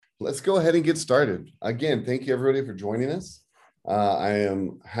Let's go ahead and get started. Again, thank you everybody for joining us. I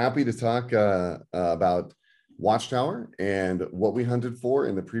am happy to talk about Watchtower and what we hunted for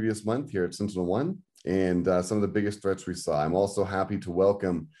in the previous month here at SentinelOne and some of the biggest threats we saw. I'm also happy to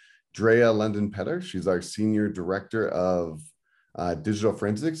welcome Drea London-Petter. She's our Senior Director of Digital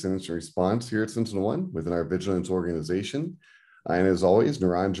Forensics and Incident Response here at SentinelOne within our vigilance organization. And as always,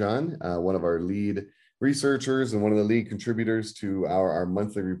 Niranjan, one of our lead researchers and one of the lead contributors to our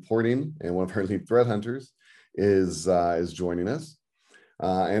monthly reporting and one of our lead threat hunters is joining us.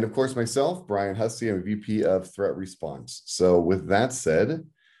 And of course, myself, Brian Hussey, I'm a VP of Threat Response. So with that said,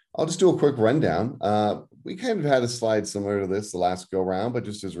 I'll just do a quick rundown. We kind of had a slide similar to this the last go round, but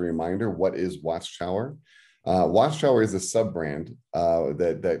just as a reminder, what is Watchtower? Watchtower is a sub-brand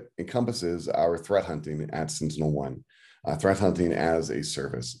that encompasses our threat hunting at SentinelOne. Threat hunting as a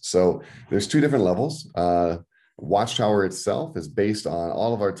service. So there's two different levels. Watchtower itself is based on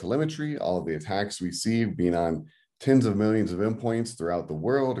all of our telemetry, all of the attacks we see being on tens of millions of endpoints throughout the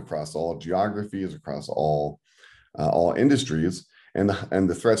world, across all geographies, across all industries, and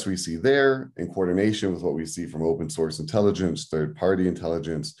the threats we see there in coordination with what we see from open source intelligence, third-party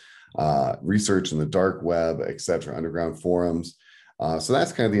intelligence, research in the dark web, et cetera, underground forums. So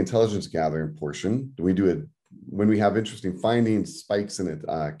that's kind of the intelligence gathering portion. We do it when we have interesting findings, spikes in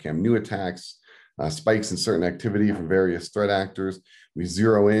it, new attacks, spikes in certain activity from various threat actors. We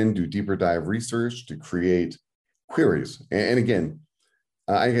zero in, do deeper dive research to create queries. And again,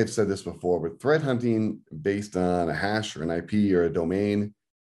 I have said this before, but threat hunting based on a hash or an IP or a domain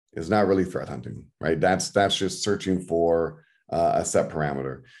is not really threat hunting, right? That's just searching for a set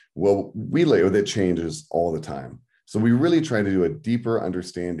parameter. Well, that changes all the time. So we really try to do a deeper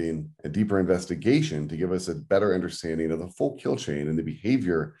understanding, a deeper investigation to give us a better understanding of the full kill chain and the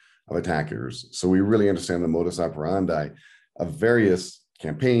behavior of attackers. So we really understand the modus operandi of various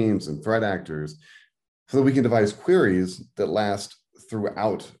campaigns and threat actors so that we can devise queries that last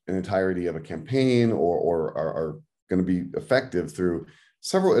throughout an entirety of a campaign or are going to be effective through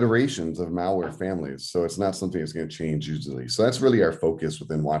several iterations of malware families. So it's not something that's going to change usually. So that's really our focus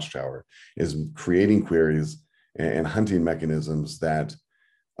within Watchtower, is creating queries and hunting mechanisms that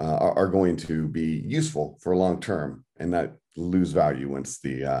are going to be useful for long term and not lose value once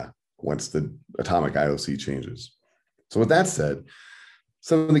the atomic IOC changes. So with that said,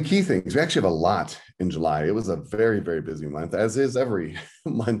 some of the key things, we actually have a lot in July. It was a very, very busy month, as is every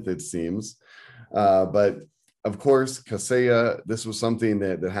month, it seems. But of course, Kaseya, this was something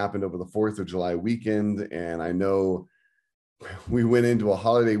that happened over the 4th of July weekend. And I know we went into a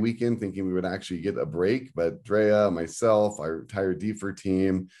holiday weekend thinking we would actually get a break, but Drea, myself, our entire DFIR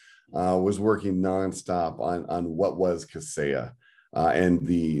team was working nonstop on what was Kaseya and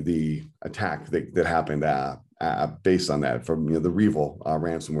the attack that happened based on that from the REvil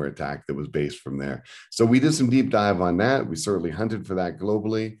ransomware attack that was based from there. So we did some deep dive on that. We certainly hunted for that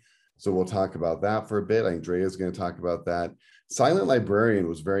globally. So we'll talk about that for a bit. I think Drea is going to talk about that. Silent Librarian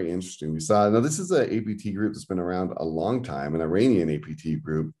was very interesting. We saw, now this is an APT group that's been around a long time, an Iranian APT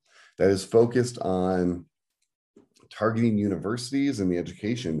group that is focused on targeting universities and the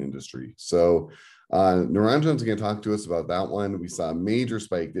education industry. So Niranjan's going to talk to us about that one. We saw a major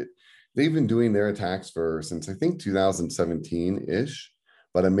spike that they've been doing their attacks since I think 2017-ish,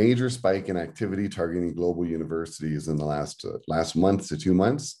 but a major spike in activity targeting global universities in the last month to 2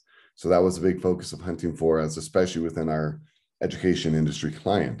 months. So that was a big focus of hunting for us, especially within our education industry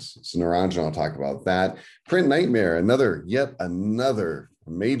clients. So Niranjan will talk about that. Print Nightmare, yet another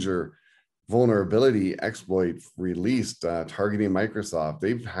major vulnerability exploit released targeting Microsoft.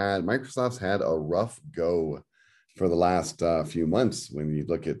 Microsoft's had a rough go for the last few months when you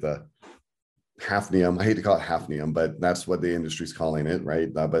look at the Hafnium. I hate to call it Hafnium, but that's what the industry's calling it,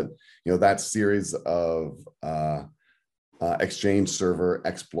 right? But that series of Exchange server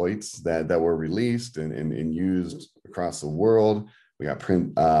exploits that were released and used across the world. We got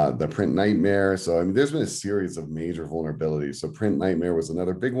the Print Nightmare. So I mean, there's been a series of major vulnerabilities. So Print Nightmare was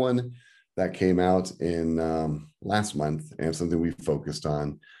another big one that came out in last month, and something we focused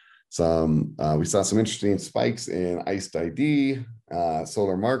on. We saw some interesting spikes in Iced ID,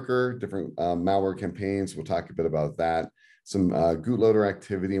 Solar Marker, different malware campaigns. We'll talk a bit about that. Some bootloader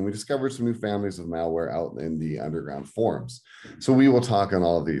activity, and we discovered some new families of malware out in the underground forums. So we will talk on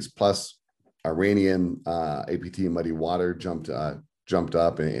all of these. Plus, Iranian APT Muddy Water jumped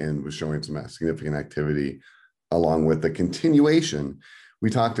up and was showing some significant activity, along with the continuation.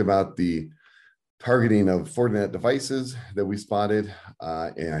 We talked about the targeting of Fortinet devices that we spotted.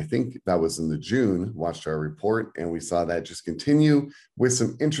 And I think that was in the June Watchtower report. And we saw that just continue with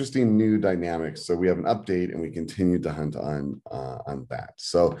some interesting new dynamics. So we have an update and we continue to hunt on that.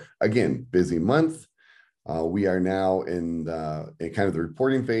 So again, busy month. We are now in kind of the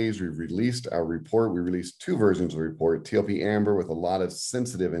reporting phase. We've released our report. We released 2 versions of the report, TLP Amber with a lot of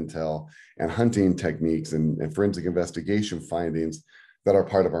sensitive intel and hunting techniques and forensic investigation findings that are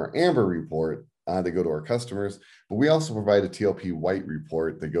part of our Amber report that go to our customers. But we also provide a TLP White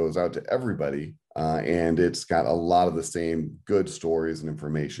report that goes out to everybody. And it's got a lot of the same good stories and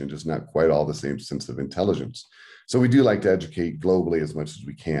information, just not quite all the same sensitive intelligence. So we do like to educate globally as much as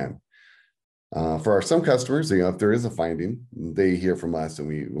we can. For some customers, if there is a finding, they hear from us and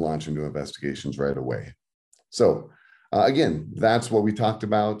we launch into investigations right away. So again, that's what we talked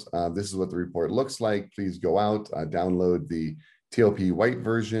about. This is what the report looks like. Please go out, download the TLP White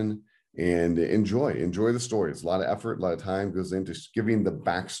version and enjoy the stories. A lot of effort, a lot of time goes into giving the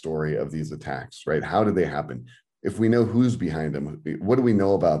backstory of these attacks, right? How did they happen? If we know who's behind them, what do we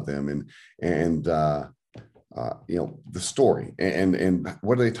know about them? And the story and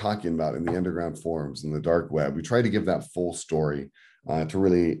what are they talking about in the underground forums and the dark web. We try to give that full story to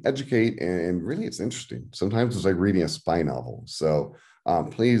really educate, and really it's interesting. Sometimes it's like reading a spy novel. So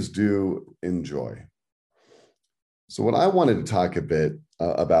please do enjoy. So what I wanted to talk a bit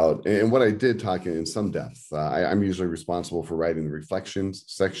about, and what I did talk in some depth, I'm usually responsible for writing the reflections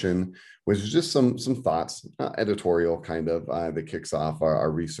section, which is just some thoughts, editorial kind of, that kicks off our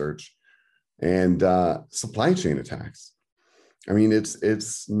research. And supply chain attacks. I mean,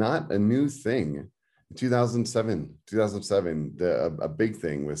 it's not a new thing. In 2007, a big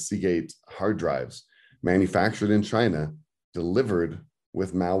thing was Seagate hard drives manufactured in China, delivered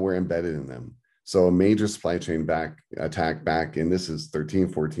with malware embedded in them. So a major supply chain attack back, and this is 13,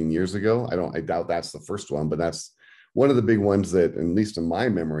 14 years ago. I doubt that's the first one, but that's one of the big ones that, at least in my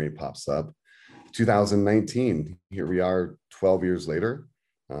memory, pops up. 2019, here we are 12 years later.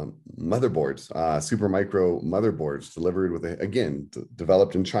 Motherboards, Supermicro motherboards delivered with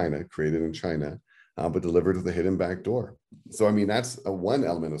developed in China, created in China, but delivered with a hidden backdoor. So, I mean, that's one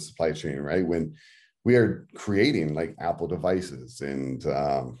element of supply chain, right? When we are creating like Apple devices and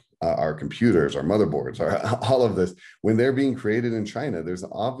our computers, our motherboards, all of this, when they're being created in China, there's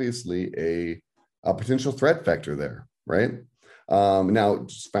obviously a potential threat vector there, right? Now,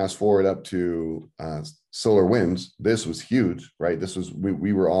 just fast forward up to SolarWinds. This was huge, right?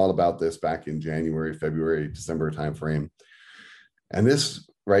 We were all about this back in January, February, December timeframe. And this,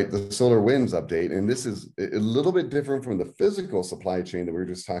 right, the SolarWinds update, and this is a little bit different from the physical supply chain that we were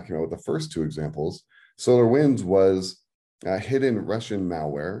just talking about with the first 2 examples. SolarWinds was hidden Russian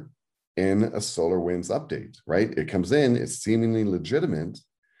malware in a SolarWinds update, right? It comes in, it's seemingly legitimate,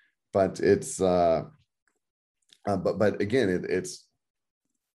 but it's but again,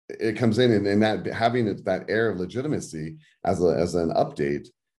 it comes in and that having that air of legitimacy as an update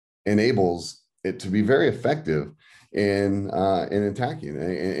enables it to be very effective in attacking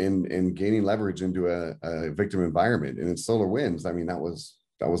and gaining leverage into a victim environment. And in SolarWinds, I mean, that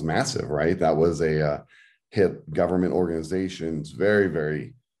was massive, right? That was a hit government organizations, very,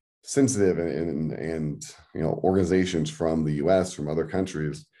 very sensitive and organizations from the US, from other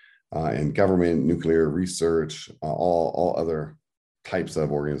countries, and government, nuclear research, all other types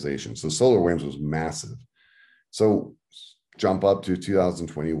of organizations. So SolarWinds was massive. So jump up to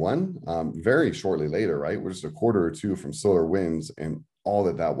 2021, very shortly later, right? We're just a quarter or 2 from SolarWinds and all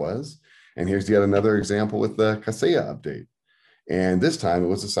that was. And here's yet another example with the Kaseya update. And this time it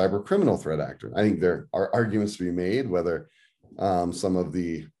was a cyber criminal threat actor. I think there are arguments to be made whether some of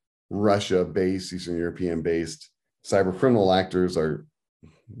the Russia-based, Eastern European-based cyber criminal actors are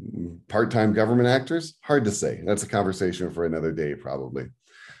part-time government actors. Hard to say. That's a conversation for another day, probably.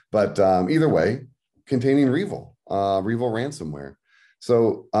 But either way, containing REvil ransomware.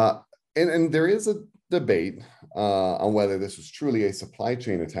 So, and there is a debate on whether this was truly a supply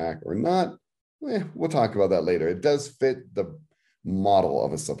chain attack or not. We'll talk about that later. It does fit the model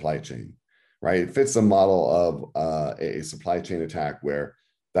of a supply chain, right? It fits the model of a supply chain attack where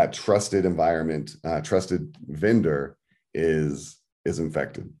that trusted environment, trusted vendor is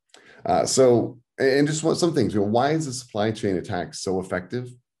infected. So, and just some things, why is the supply chain attack so effective?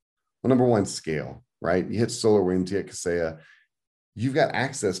 Well, number one, scale, right? You hit SolarWinds, you hit Kaseya, you've got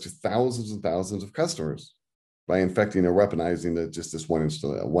access to thousands and thousands of customers by infecting or weaponizing just this one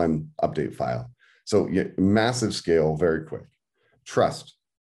update file. So yeah, massive scale, very quick. Trust.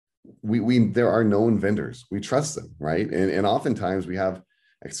 There are known vendors. We trust them, right? And oftentimes we have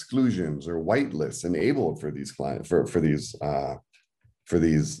exclusions or whitelists enabled for these clients, for these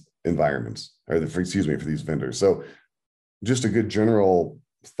environments, or excuse me, for these vendors. So just a good general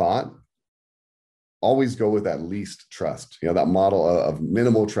thought, always go with that least trust, that model of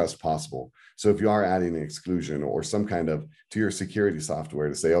minimal trust possible. So if you are adding an exclusion or some kind of to your security software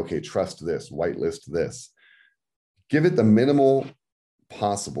to say, okay, trust this, whitelist this, give it the minimal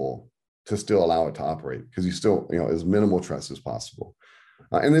possible to still allow it to operate, because you still, as minimal trust as possible.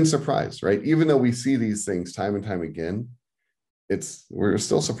 And then surprise, right? Even though we see these things time and time again, we're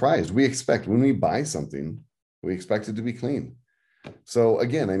still surprised. We expect when we buy something, we expect it to be clean. So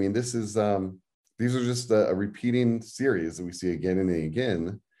again, I mean, these are just a repeating series that we see again and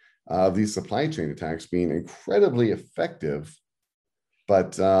again of these supply chain attacks being incredibly effective.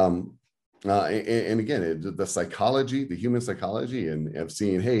 But and again, the psychology, the human psychology, and of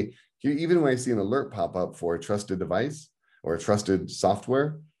seeing, hey, even when I see an alert pop up for a trusted device or a trusted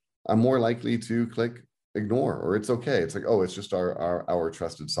software, I'm more likely to click ignore, or it's okay. It's like, oh, it's just our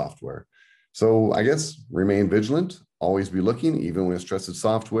trusted software. So I guess remain vigilant, always be looking, even when it's trusted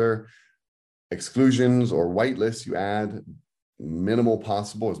software. Exclusions or whitelists you add, minimal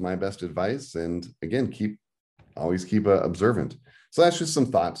possible is my best advice. And again, always keep observant. So that's just some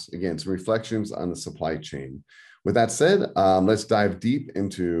thoughts, again, some reflections on the supply chain. With that said, let's dive deep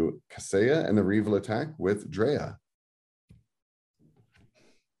into Kaseya and the REvil attack with Drea.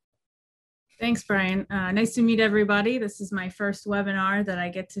 Thanks, Brian. Nice to meet everybody. This is my first webinar that I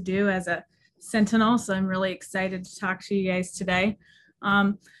get to do as a Sentinel, so I'm really excited to talk to you guys today.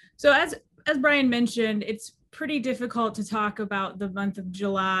 So as Brian mentioned, it's pretty difficult to talk about the month of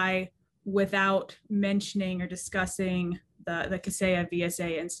July without mentioning or discussing the Kaseya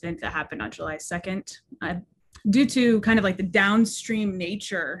VSA incident that happened on July 2nd. Due to kind of like the downstream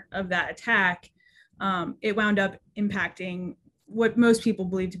nature of that attack, it wound up impacting what most people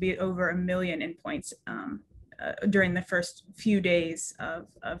believe to be over 1 million endpoints during the first few days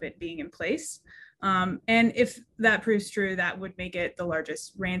of it being in place. And if that proves true, that would make it the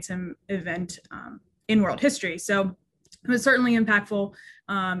largest ransom event in world history. So it was certainly impactful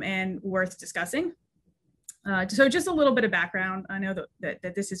and worth discussing. So just a little bit of background. I know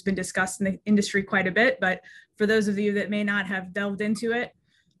that this has been discussed in the industry quite a bit, but for those of you that may not have delved into it,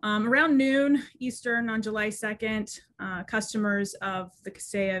 around noon Eastern on July 2nd, customers of the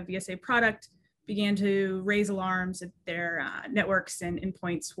Kaseya VSA product began to raise alarms that their networks and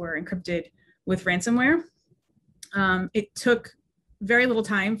endpoints were encrypted with ransomware. It took very little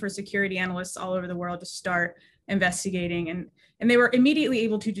time for security analysts all over the world to start investigating, and they were immediately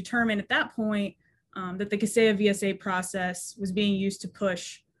able to determine at that point that the Kaseya VSA process was being used to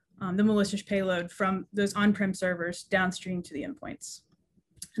push the malicious payload from those on-prem servers downstream to the endpoints.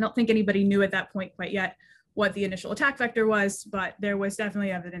 I don't think anybody knew at that point quite yet what the initial attack vector was, but there was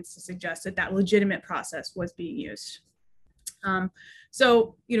definitely evidence to suggest that that legitimate process was being used.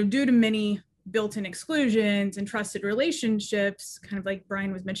 So, due to many built-in exclusions and trusted relationships, kind of like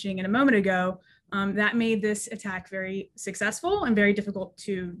Brian was mentioning a moment ago, that made this attack very successful and very difficult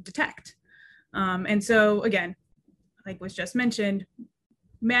to detect. And so again, like was just mentioned,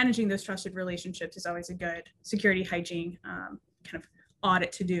 managing those trusted relationships is always a good security hygiene kind of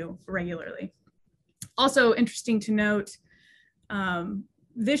audit to do regularly. Also interesting to note,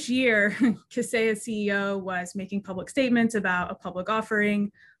 this year, Kaseya's CEO was making public statements about a public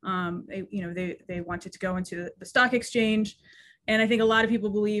offering. They wanted to go into the stock exchange. And I think a lot of people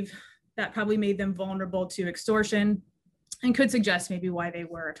believe that probably made them vulnerable to extortion and could suggest maybe why they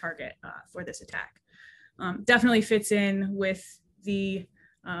were a target for this attack. Definitely fits in with the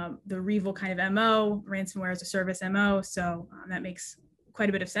REvil kind of MO, ransomware as a service MO. So that makes quite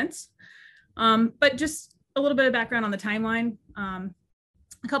a bit of sense. But just a little bit of background on the timeline.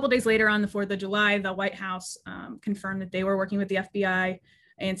 A couple of days later, on the 4th of July, the White House confirmed that they were working with the FBI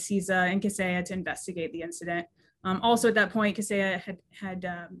and CISA and Kaseya to investigate the incident. Also at that point, Kaseya had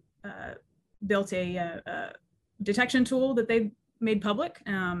built a detection tool that they made public,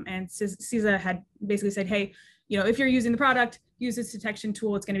 and CISA had basically said, hey, if you're using the product, use this detection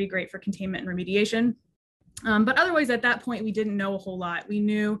tool. It's going to be great for containment and remediation. But otherwise, at that point, we didn't know a whole lot. We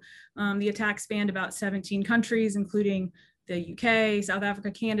knew the attack spanned about 17 countries, including the UK, South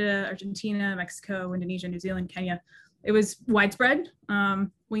Africa, Canada, Argentina, Mexico, Indonesia, New Zealand, Kenya. It was widespread.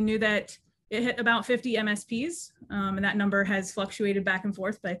 We knew that it hit about 50 MSPs, and that number has fluctuated back and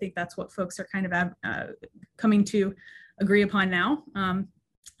forth, but I think that's what folks are kind of coming to agree upon now.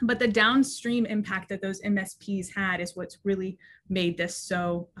 But the downstream impact that those MSPs had is what's really made this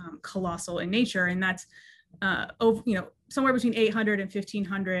so colossal in nature, and that's somewhere between 800 and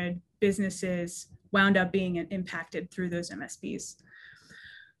 1,500 businesses wound up being impacted through those MSPs.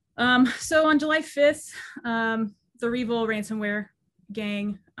 So on July 5th, the REvil ransomware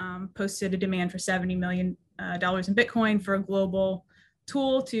gang posted a demand for $70 million in Bitcoin for a global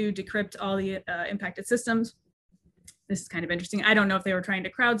tool to decrypt all the impacted systems. This is kind of interesting. I don't know if they were trying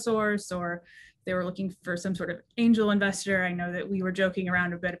to crowdsource or they were looking for some sort of angel investor. I know that we were joking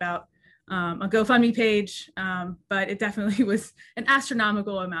around a bit about a GoFundMe page, but it definitely was an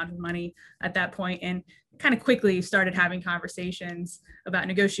astronomical amount of money at that point, and kind of quickly started having conversations about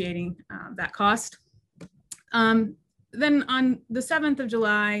negotiating that cost. Then on the 7th of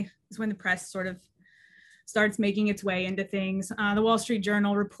July is when the press sort of starts making its way into things. The Wall Street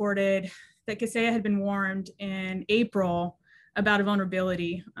Journal reported that Kaseya had been warned in April about a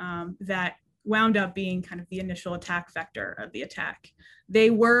vulnerability that wound up being kind of the initial attack vector of the attack. They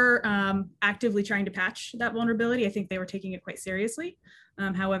were actively trying to patch that vulnerability. I think they were taking it quite seriously.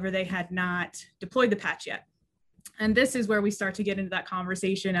 However, they had not deployed the patch yet. And this is where we start to get into that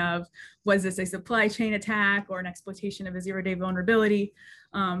conversation of, was this a supply chain attack or an exploitation of a zero-day vulnerability?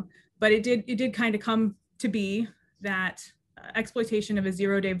 But it did kind of come to be that exploitation of a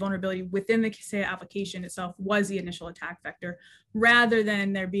zero-day vulnerability within the Kaseya application itself was the initial attack vector, rather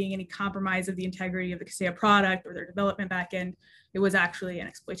than there being any compromise of the integrity of the Kaseya product or their development backend. It was actually an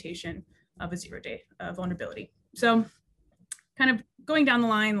exploitation of a zero-day vulnerability. So kind of going down the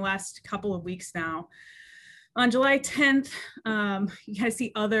line the last couple of weeks now, on July 10th, you guys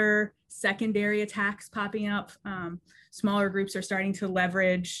see other secondary attacks popping up. Smaller groups are starting to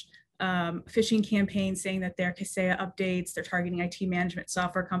leverage phishing campaigns saying that they're Kaseya updates, they're targeting IT management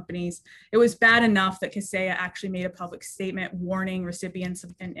software companies. It was bad enough that Kaseya actually made a public statement warning recipients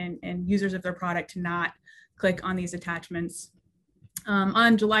and users of their product to not click on these attachments.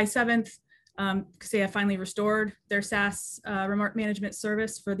 On July 7th, Kaseya finally restored their SaaS remote management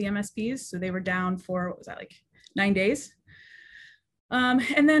service for the MSPs. So they were down for, what was that, like 9 days?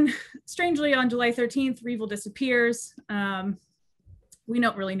 And then strangely on July 13th, REvil disappears. We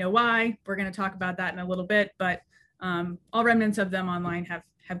don't really know why. We're going to talk about that in a little bit, but all remnants of them online have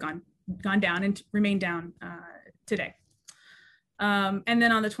gone down and remain down today. And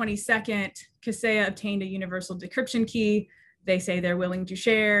then on the 22nd, Kaseya obtained a universal decryption key. They say they're willing to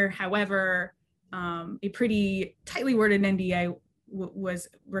share. However, a pretty tightly worded NDA was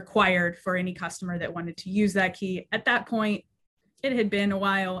required for any customer that wanted to use that key. At that point, it had been a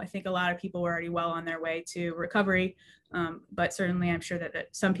while. I think a lot of people were already well on their way to recovery, but certainly I'm sure that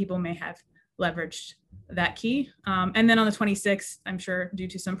some people may have leveraged that key. And then on the 26th, I'm sure due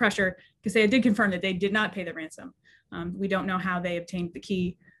to some pressure, Kaseya did confirm that they did not pay the ransom. We don't know how they obtained the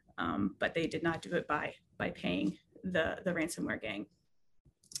key, but they did not do it by paying the ransomware gang.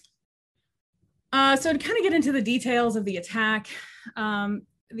 So to kind of get into the details of the attack,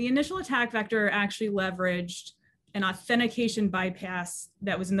 the initial attack vector actually leveraged an authentication bypass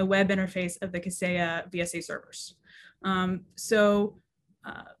that was in the web interface of the Kaseya VSA servers. So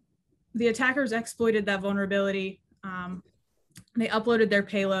the attackers exploited that vulnerability. They uploaded their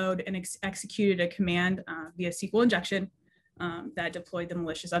payload and executed a command via SQL injection that deployed the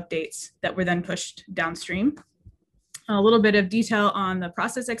malicious updates that were then pushed downstream. A little bit of detail on the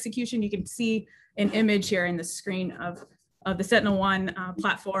process execution. You can see an image here in the screen of the Sentinel-1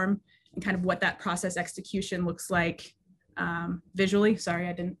 platform and kind of what that process execution looks like visually. Sorry,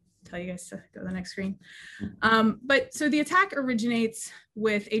 I didn't tell you guys to go to the next screen. But so the attack originates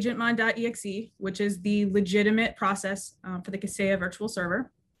with agentmon.exe, which is the legitimate process for the Kaseya virtual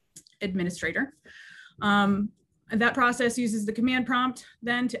server administrator. That process uses the command prompt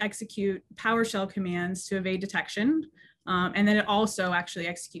then to execute PowerShell commands to evade detection. And then it also actually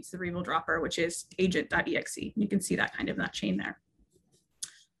executes the REvil dropper, which is agent.exe. You can see that kind of in that chain there.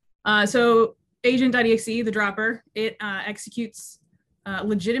 So agent.exe, the dropper, it executes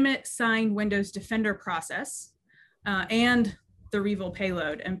legitimate signed Windows Defender process and the REvil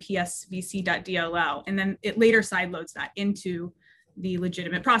payload mpsvc.dll. And then it later sideloads that into the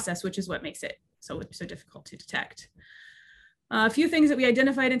legitimate process, which is what makes it so difficult to detect. A few things that we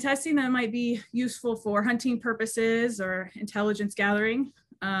identified in testing that might be useful for hunting purposes or intelligence gathering.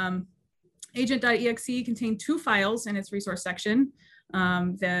 Agent.exe contained 2 files in its resource section.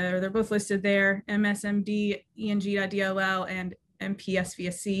 They're both listed there, msmd.eng.dll and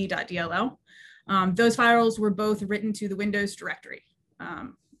mpsvsc.dll. Those files were both written to the Windows directory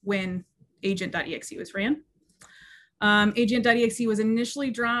when agent.exe was ran. Agent.exe was initially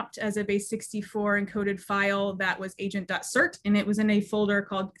dropped as a base64 encoded file that was agent.cert, and it was in a folder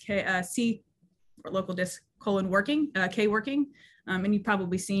called C, or local disk :working, K working. And you've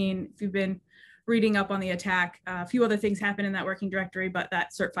probably seen, if you've been reading up on the attack, a few other things happen in that working directory, but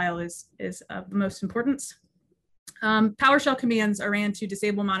that cert file is of the most importance. PowerShell commands are ran to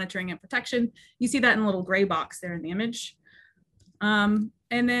disable monitoring and protection. You see that in a little gray box there in the image.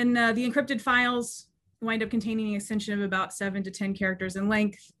 And then the encrypted files wind up containing an extension of about 7 to 10 characters in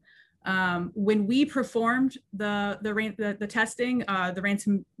length. When we performed the testing, the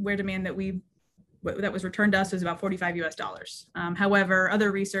ransomware demand that was returned to us was about 45 US dollars. However,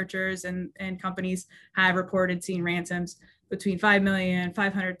 other researchers and companies have reported seeing ransoms between 5 million,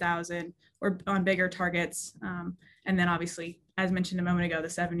 500,000, or on bigger targets. And then obviously, as mentioned a moment ago, the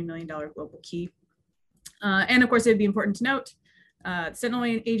 $70 million global key. And of course, it'd be important to note, Sentinel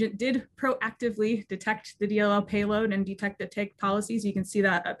agent did proactively detect the DLL payload and detect the take policies. You can see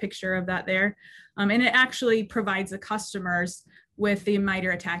that a picture of that there. And it actually provides the customers with the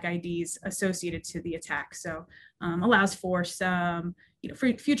MITRE ATT&CK IDs associated to the attack. So allows for some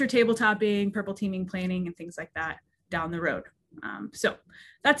future tabletopping, purple teaming planning, and things like that down the road. So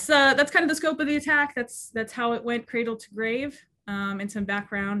that's kind of the scope of the attack. That's how it went cradle to grave, and some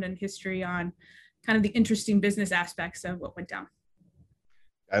background and history on kind of the interesting business aspects of what went down.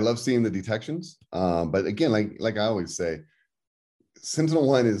 I love seeing the detections, but again, like I always say,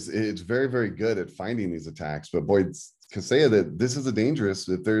 SentinelOne it's very, very good at finding these attacks. But boy, Kaseya, that this is a dangerous.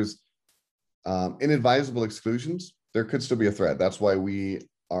 If there's inadvisable exclusions, there could still be a threat. That's why we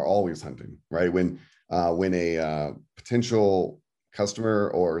are always hunting, right? When a potential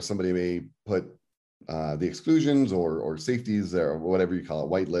customer or somebody may put the exclusions or safeties or whatever you call it,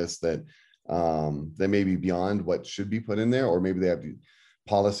 whitelist that may be beyond what should be put in there, or maybe they have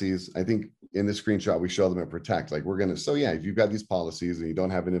policies. I think in this screenshot we show them at Protect, like if you've got these policies and you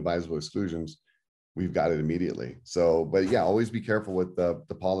don't have inadvisable exclusions, we've got it immediately. So, but yeah, always be careful with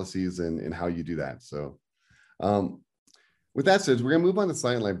the policies and how you do that. So with that said, we're gonna move on to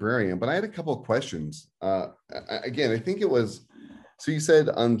Silent Librarian, but I had a couple of questions. Again, I think it was, so you said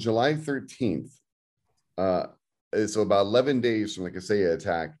on July 13th, so about 11 days from the Kaseya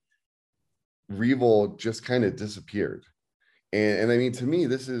attack, REvil just kind of disappeared. And I mean, to me,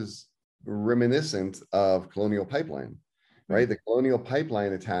 this is reminiscent of Colonial Pipeline, right? The Colonial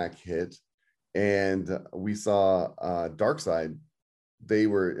Pipeline attack hit, and we saw DarkSide. They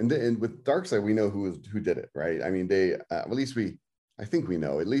were, and with DarkSide, we know who did it, right? I mean, they, at least I think we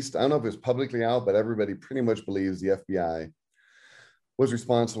know, at least, I don't know if it's publicly out, but everybody pretty much believes the FBI was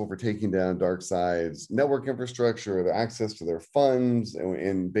responsible for taking down DarkSide's network infrastructure, the access to their funds,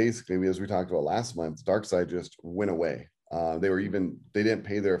 and basically, as we talked about last month, DarkSide just went away. They didn't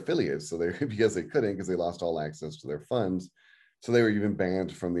pay their affiliates, so because they couldn't, because they lost all access to their funds, so they were even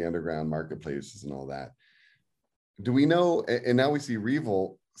banned from the underground marketplaces and all that. Do we know? And now we see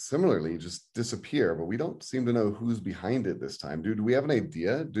REvil similarly just disappear, but we don't seem to know who's behind it this time. Do we have an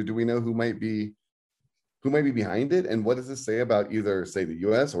idea? Do we know who might be behind it? And what does this say about either, say, the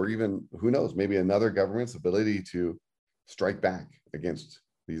US or even, who knows, maybe another government's ability to strike back against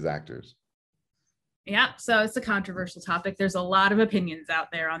these actors? Yeah, so it's a controversial topic. There's a lot of opinions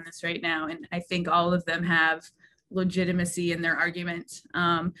out there on this right now, and I think all of them have legitimacy in their argument.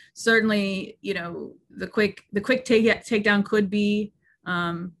 Certainly, the quick takedown could be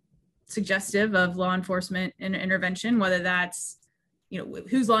suggestive of law enforcement intervention, whether that's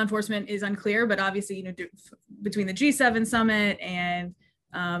whose law enforcement is unclear, but obviously between the G7 summit and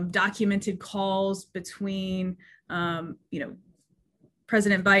documented calls between President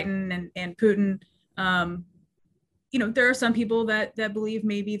Biden and Putin. There are some people that believe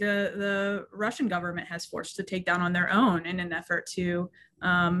maybe the Russian government has forced to take down on their own in an effort to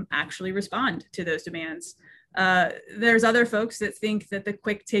actually respond to those demands. There's other folks that think that the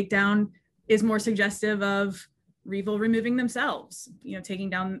quick takedown is more suggestive of REvil removing themselves. Taking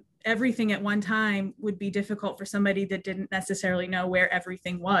down everything at one time would be difficult for somebody that didn't necessarily know where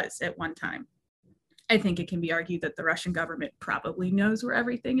everything was at one time. I think it can be argued that the Russian government probably knows where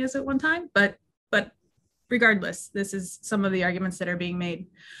everything is at one time, but regardless, this is some of the arguments that are being made.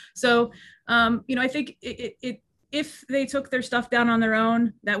 So, I think if they took their stuff down on their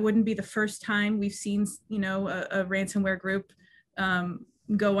own, that wouldn't be the first time we've seen, a ransomware group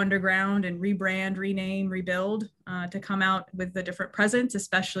go underground and rebrand, rename, rebuild to come out with a different presence,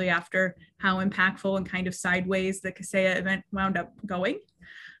 especially after how impactful and kind of sideways the Kaseya event wound up going.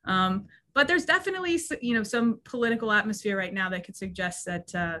 But there's definitely, some political atmosphere right now that could suggest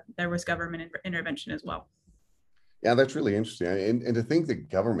that there was government intervention as well. Yeah, that's really interesting. And to think the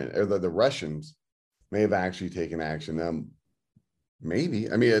government or the Russians may have actually taken action. Maybe.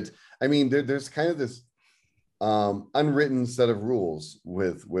 There's kind of this unwritten set of rules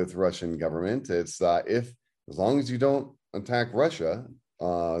with Russian government. It's as long as you don't attack Russia,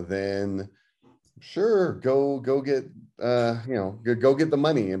 then sure, go get go get the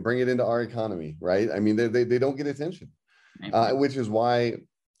money and bring it into our economy, right? I mean, they don't get attention, which is why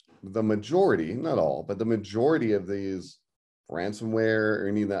the majority, not all, but the majority of these ransomware or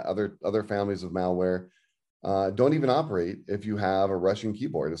any of the other families of malware don't even operate if you have a Russian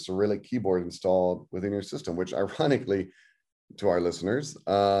keyboard, a Cyrillic keyboard installed within your system, which ironically, to our listeners,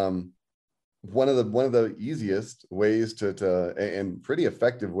 one of the easiest ways to and pretty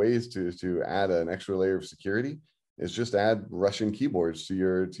effective ways to add an extra layer of security is just add Russian keyboards to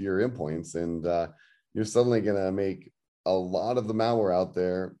your endpoints, and you're suddenly going to make a lot of the malware out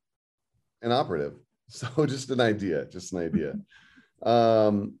there inoperative. So just an idea.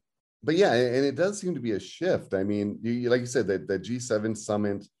 But yeah, and it does seem to be a shift. I mean, like you said, that G7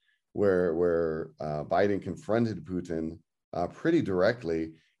 summit where Biden confronted Putin pretty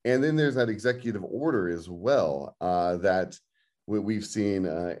directly. And then there's that executive order as well that we've seen.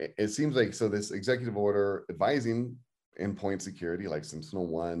 It seems like, so this executive order advising endpoint security like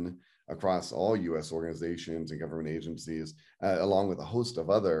SentinelOne across all U.S. organizations and government agencies, along with a host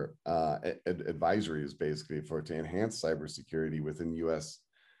of other advisories, basically to enhance cybersecurity within U.S.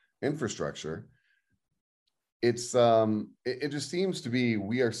 infrastructure. It just seems to be,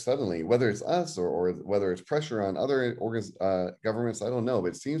 we are suddenly, whether it's us or whether it's pressure on other governments, I don't know, but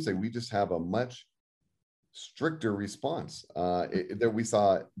it seems like we just have a much stricter response that we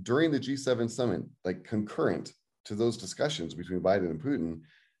saw during the G7 summit, like concurrent to those discussions between Biden and Putin.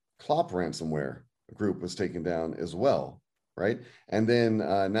 Clop ransomware group was taken down as well, right? And then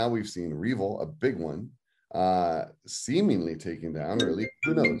now we've seen Revil, a big one, seemingly taken down, or at least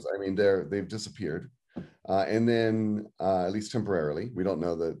who knows? I mean, they've disappeared. And then, at least temporarily, we don't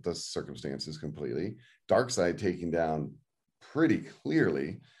know the circumstances completely. DarkSide taken down pretty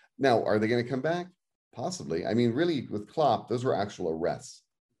clearly. Now, are they going to come back? Possibly. I mean, really, with Clop, those were actual arrests,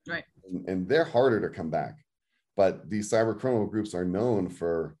 right? And they're harder to come back. But these cyber criminal groups are known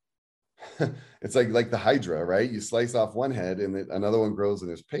for, it's like the Hydra, right? You slice off one head, and another one grows in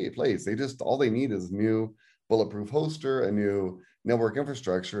its place. All they need is new bulletproof hoster, a new network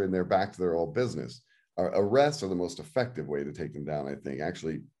infrastructure, and they're back to their old business. Arrests are the most effective way to take them down, I think,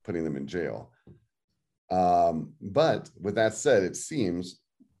 actually putting them in jail. But with that said, it seems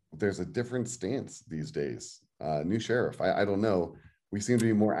there's a different stance these days. New sheriff, I don't know. We seem to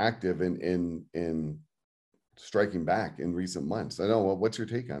be more active in striking back in recent months. I don't know. What's your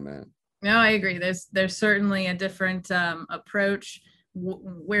take on that? No, I agree. There's certainly a different approach.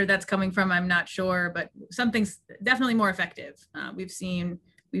 Where that's coming from, I'm not sure, but something's definitely more effective. We've seen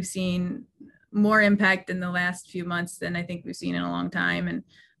more impact in the last few months than I think we've seen in a long time,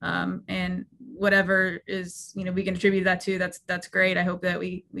 and whatever is, we can attribute that to, that's great. I hope that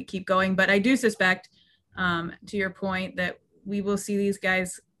we keep going, but I do suspect, to your point, that we will see these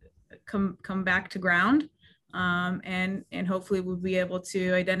guys come back to ground, and hopefully we'll be able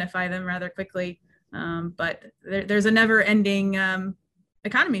to identify them rather quickly. But there's a never-ending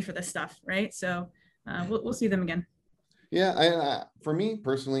economy for this stuff, right? So we'll see them again. Yeah, for me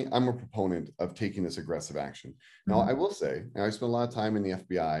personally, I'm a proponent of taking this aggressive action. Now, I will say, I spent a lot of time in the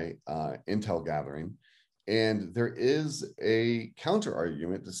FBI intel gathering, and there is a counter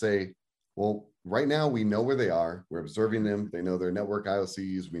argument to say, well, right now we know where they are. We're observing them. They know their network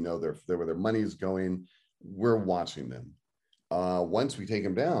IOCs. We know where their money is going. We're watching them. Once we take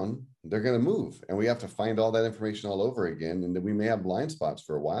them down, they're going to move, and we have to find all that information all over again. And then we may have blind spots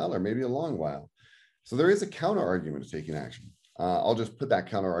for a while, or maybe a long while. So there is a counter argument to taking action. I'll just put that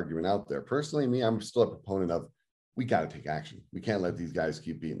counter argument out there. Personally, I'm still a proponent of, we got to take action. We can't let these guys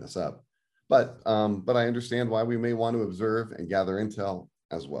keep beating us up. But I understand why we may want to observe and gather intel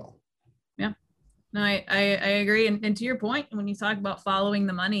as well. Yeah, no, I agree. And to your point, when you talk about following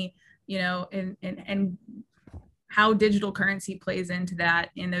the money, and how digital currency plays into that,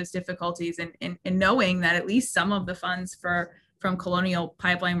 in those difficulties, and knowing that at least some of the funds from Colonial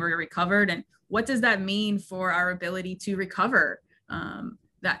Pipeline were recovered, and what does that mean for our ability to recover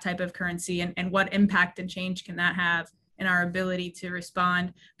that type of currency, and what impact and change can that have in our ability to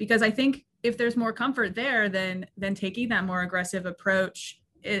respond? Because I think if there's more comfort there, than taking that more aggressive approach,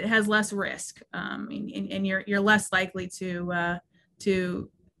 it has less risk, and you're less likely to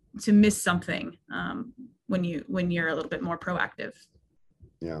miss something when you're a little bit more proactive.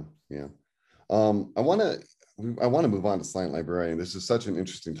 Yeah. I want to move on to Silent Librarian. This is such an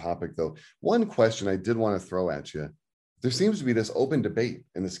interesting topic, though. One question I did want to throw at you: there seems to be this open debate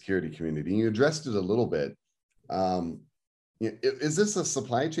in the security community, and you addressed it a little bit. Is this a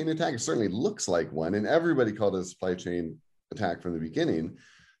supply chain attack? It certainly looks like one, and everybody called it a supply chain attack from the beginning.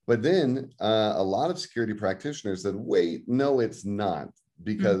 But then a lot of security practitioners said, "Wait, no, it's not,"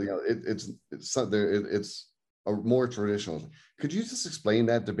 because it's a more traditional. Could you just explain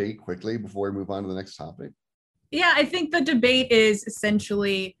that debate quickly before we move on to the next topic? Yeah, I think the debate is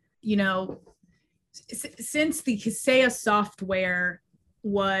essentially, since the Kaseya software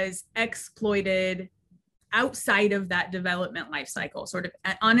was exploited outside of that development lifecycle, sort of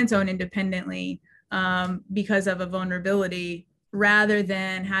on its own independently, because of a vulnerability, rather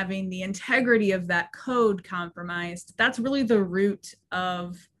than having the integrity of that code compromised, that's really the root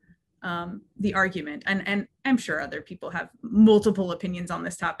of the argument. And I'm sure other people have multiple opinions on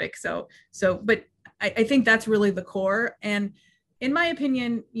this topic. But I think that's really the core. And in my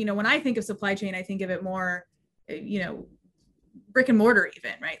opinion, when I think of supply chain, I think of it more, brick and mortar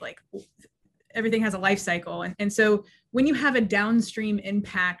even, right? Like everything has a life cycle. And so when you have a downstream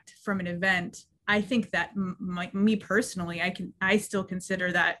impact from an event, I think that me personally, I still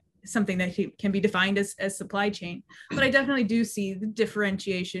consider that something that can be defined as supply chain. But I definitely do see the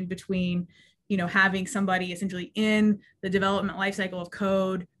differentiation between, having somebody essentially in the development lifecycle of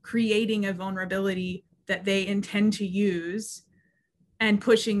code, creating a vulnerability that they intend to use and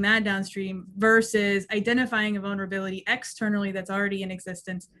pushing that downstream versus identifying a vulnerability externally that's already in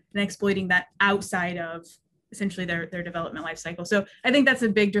existence and exploiting that outside of essentially their development lifecycle. So I think that's a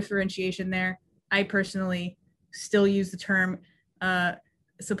big differentiation there. I personally still use the term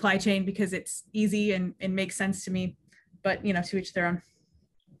supply chain because it's easy and makes sense to me, but to each their own.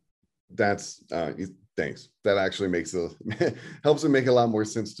 That's thanks. That actually helps it make a lot more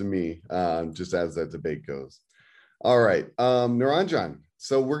sense to me, just as that debate goes. All right, Niranjan.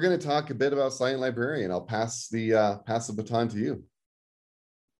 So we're going to talk a bit about Silent Librarian. I'll pass the baton to you.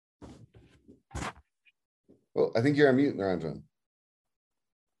 Well, I think you're on mute, Niranjan.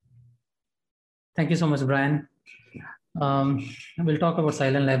 Thank you so much, Brian. We'll talk about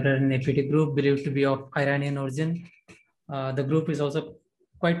Silent Librarian, APT group believed to be of Iranian origin. The group is also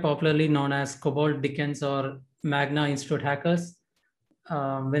quite popularly known as Cobalt Dickens or Magna Institute hackers.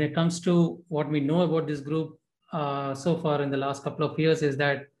 When it comes to what we know about this group so far in the last couple of years is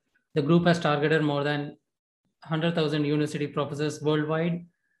that the group has targeted more than 100,000 university professors worldwide,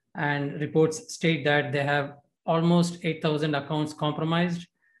 and reports state that they have almost 8,000 accounts compromised.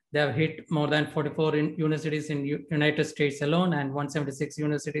 They have hit more than 44 universities in United States alone and 176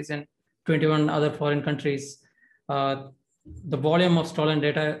 universities in 21 other foreign countries. The volume of stolen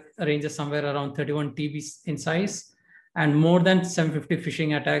data ranges somewhere around 31 TB in size, and more than 750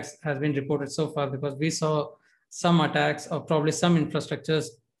 phishing attacks has been reported so far, because we saw some attacks or probably some infrastructures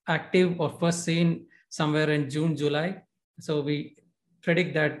active or first seen somewhere in June, July. So we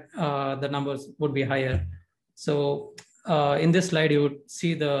predict that the numbers would be higher. So in this slide, you would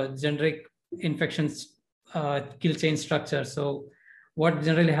see the generic infections kill chain structure. So what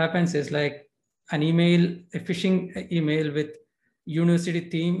generally happens is like a phishing email with university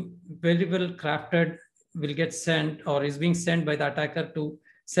theme, very well crafted, will get sent or is being sent by the attacker to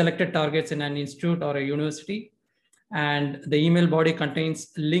selected targets in an institute or a university. And the email body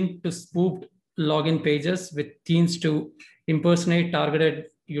contains link to spoofed login pages with themes to impersonate targeted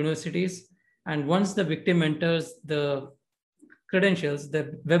universities. And once the victim enters the credentials,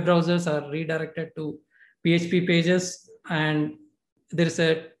 the web browsers are redirected to PHP pages, and there is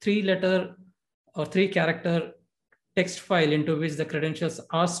a 3-letter or 3-character text file into which the credentials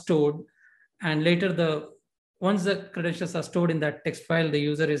are stored. And later, once the credentials are stored in that text file, the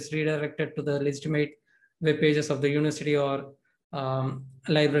user is redirected to the legitimate web pages of the university or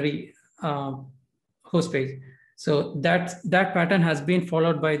library host page. So that pattern has been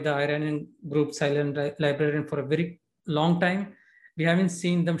followed by the Iranian group Silent Librarian for a very long time. We haven't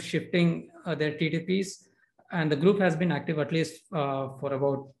seen them shifting their TTPs, and the group has been active at least for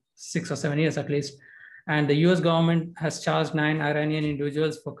about 6 or 7 years at least. And the US government has charged 9 Iranian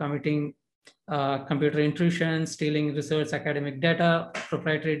individuals for committing computer intrusion, stealing research academic data,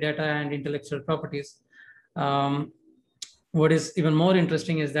 proprietary data, and intellectual properties. What is even more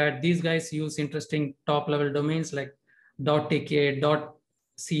interesting is that these guys use interesting top-level domains like .tk,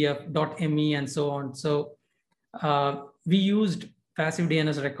 .cf, .me, and so on. So we used passive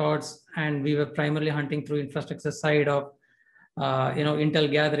DNS records, and we were primarily hunting through infrastructure side of intel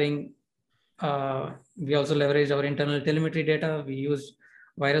gathering. We also leveraged our internal telemetry data. We used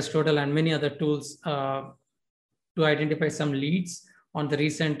VirusTotal and many other tools to identify some leads on the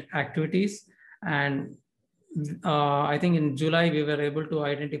recent activities. And I think in July, we were able to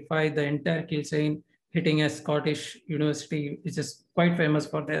identify the entire kill chain hitting a Scottish university, which is quite famous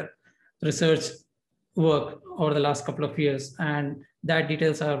for their research work over the last couple of years. And that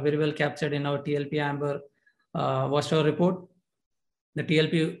details are very well captured in our TLP Amber Watchtower report. The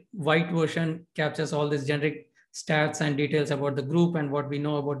TLP white version captures all these generic stats and details about the group and what we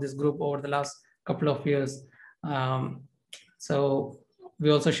know about this group over the last couple of years. So we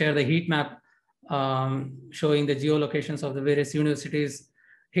also share the heat map showing the geolocations of the various universities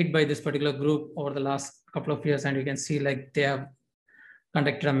hit by this particular group over the last couple of years. And you can see like they have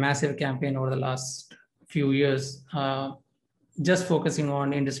conducted a massive campaign over the last few years, just focusing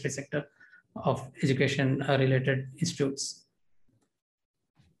on industry sector of education related institutes.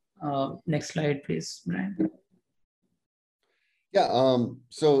 Next slide, please, Brian. Yeah,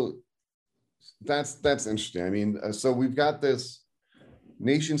 so that's interesting. I mean, so we've got this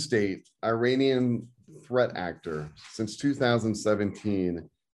nation state Iranian threat actor since 2017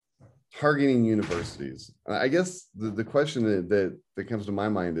 targeting universities. I guess the question that comes to my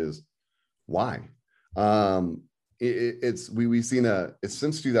mind is why? We've seen it's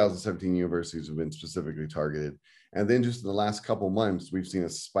since 2017 universities have been specifically targeted, and then just in the last couple months we've seen a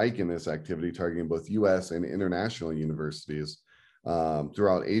spike in this activity targeting both U.S. and international universities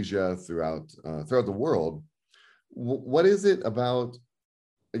throughout Asia, throughout the world. What is it about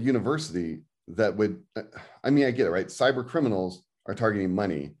a university that would, I mean, I get it, right? Cyber criminals are targeting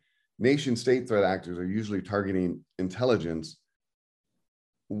money. Nation state threat actors are usually targeting intelligence.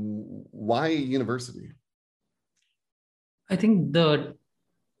 Why a university? I think the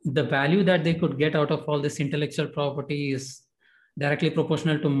value that they could get out of all this intellectual property is directly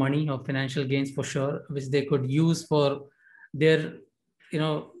proportional to money or financial gains for sure, which they could use for their,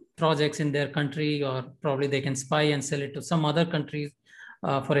 projects in their country, or probably they can spy and sell it to some other countries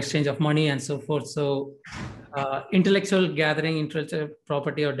for exchange of money and so forth. So intellectual gathering, intellectual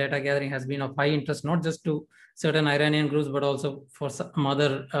property or data gathering has been of high interest, not just to certain Iranian groups, but also for some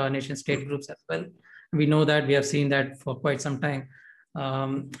other nation state groups as well. We know that, we have seen that for quite some time.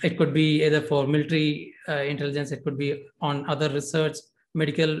 It could be either for military intelligence, it could be on other research,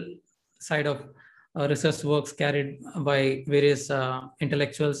 medical side of research works carried by various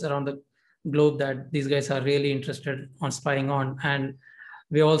intellectuals around the globe that these guys are really interested on spying on. And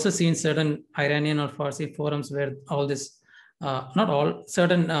we've also seen certain Iranian or Farsi forums where all this, not all,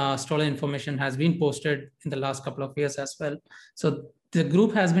 certain stolen information has been posted in the last couple of years as well. So the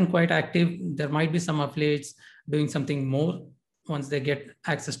group has been quite active. There might be some affiliates doing something more once they get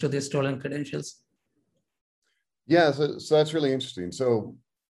access to these stolen credentials. Yeah, so that's really interesting. So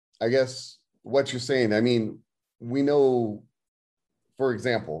I guess what you're saying, I mean, we know, for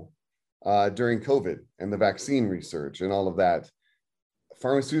example, during COVID and the vaccine research and all of that,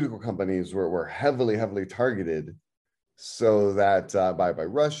 pharmaceutical companies were heavily targeted, so that by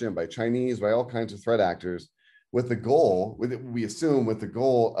Russian, by Chinese, by all kinds of threat actors, with the goal, we assume with the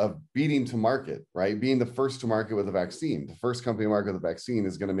goal of beating to market, right? Being the first to market with a vaccine. The first company to market with a vaccine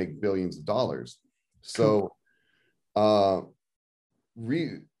is going to make billions of dollars. So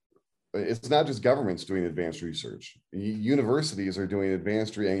it's not just governments doing advanced research. Universities are doing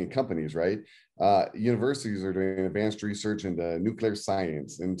advanced companies, right? Universities are doing advanced research into nuclear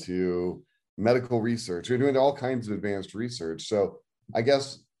science, into medical research. They're doing all kinds of advanced research. So I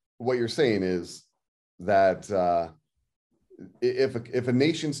guess what you're saying is that if a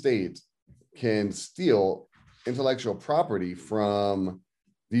nation state can steal intellectual property from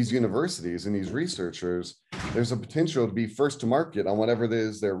these universities and these researchers, there's a potential to be first to market on whatever it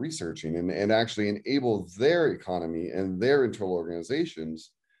is they're researching, and actually enable their economy and their internal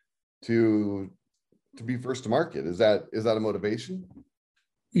organizations to be first to market. Is that a motivation?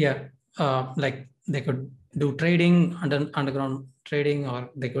 Yeah, like they could do trading, underground trading, or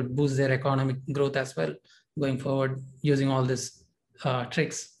they could boost their economic growth as well going forward using all these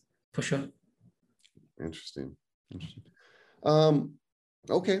tricks for sure. Interesting.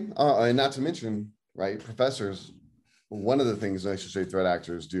 Okay, and not to mention, right, professors, one of the things I should say threat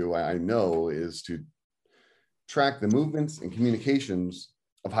actors do, I know, is to track the movements and communications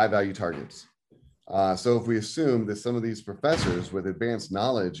of high value targets. So if we assume that some of these professors with advanced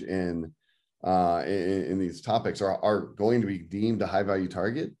knowledge in these topics are going to be deemed a high value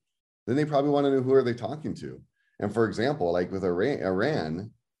target, then they probably want to know who are they talking to. And for example, like with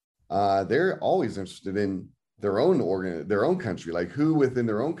Iran, they're always interested in their own country, like who within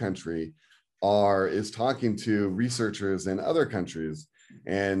their own country is talking to researchers in other countries,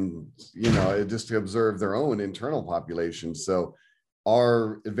 and just to observe their own internal population. So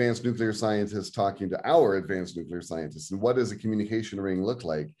are advanced nuclear scientists talking to our advanced nuclear scientists, and what does a communication ring look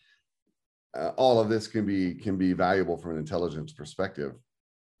like? All of this can be valuable from an intelligence perspective.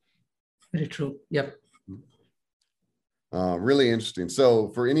 Very true. Yep. Really interesting. So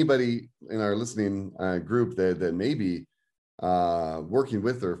for anybody in our listening group that may be working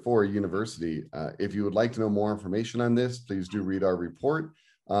with or for a university, if you would like to know more information on this, please do read our report,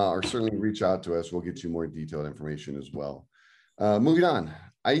 or certainly reach out to us. We'll get you more detailed information as well. Moving on,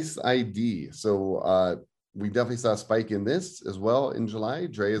 ICE ID. So we definitely saw a spike in this as well in July.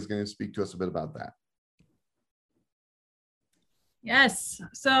 Dre is going to speak to us a bit about that. Yes.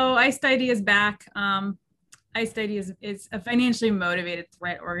 So Iced ID is back. Iced ID is a financially motivated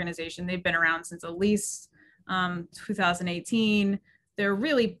threat organization. They've been around since at least 2018. They're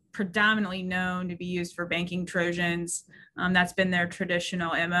really predominantly known to be used for banking Trojans. That's been their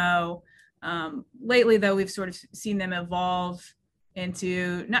traditional MO. Lately, though, we've sort of seen them evolve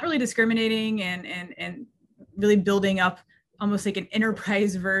into not really discriminating and really building up almost like an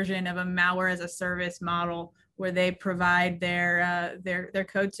enterprise version of a malware as a service model where they provide their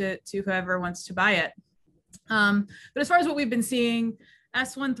code to whoever wants to buy it. But as far as what we've been seeing,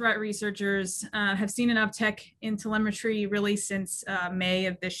 S1 threat researchers have seen an uptick in telemetry really since May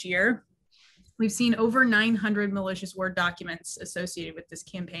of this year. We've seen over 900 malicious Word documents associated with this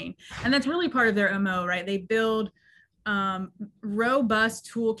campaign. And that's really part of their MO, right? They build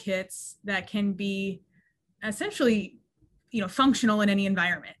robust toolkits that can be essentially, functional in any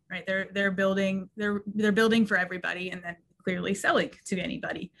environment, right? They're building for everybody and then clearly selling to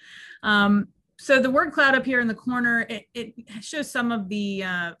anybody. So the word cloud up here in the corner, it shows some of the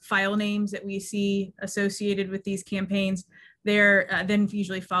file names that we see associated with these campaigns. They're then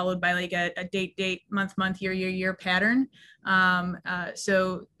usually followed by like a date, month, year pattern.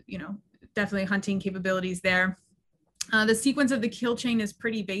 So, definitely hunting capabilities there. The sequence of the kill chain is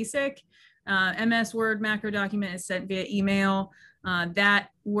pretty basic. MS Word macro document is sent via email. That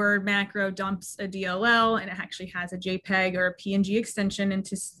Word macro dumps a DLL and it actually has a JPEG or a PNG extension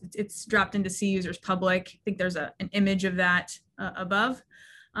it's dropped into C users public. I think there's an image of that above.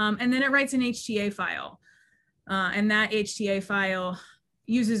 And then it writes an HTA file. And that HTA file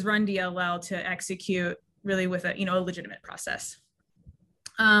uses run DLL to execute really with a legitimate process.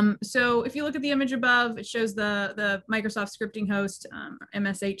 So if you look at the image above, it shows the Microsoft scripting host,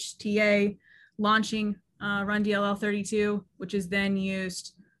 MSHTA, launching run DLL32, which is then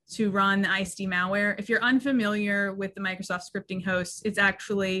used to run the ISD malware. If you're unfamiliar with the Microsoft scripting host, it's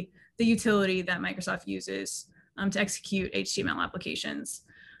actually the utility that Microsoft uses to execute HTML applications.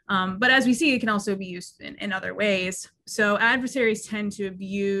 But as we see, it can also be used in other ways. So adversaries tend to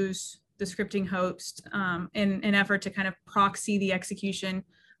abuse the scripting host in an effort to kind of proxy the execution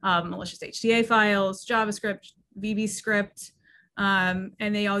of malicious HTA files, JavaScript, VBScript,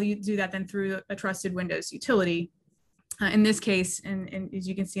 and they all do that then through a trusted Windows utility. In this case, and as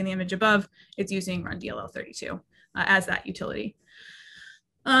you can see in the image above, it's using run DLL32 as that utility.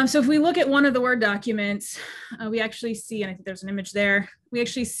 So if we look at one of the Word documents, we actually see, and I think there's an image there, we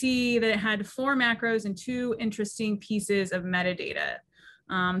actually see that it had 4 macros and 2 interesting pieces of metadata.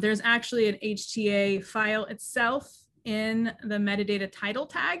 There's actually an HTA file itself in the metadata title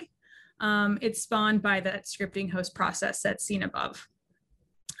tag. It's spawned by that scripting host process that's seen above.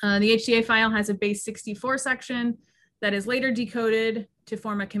 The HTA file has a base 64 section that is later decoded to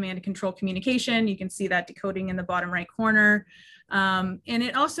form a command and control communication. You can see that decoding in the bottom right corner. And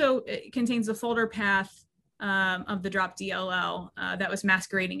it also contains the folder path of the drop DLL that was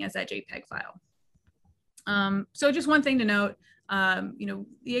masquerading as that JPEG file. So just one thing to note,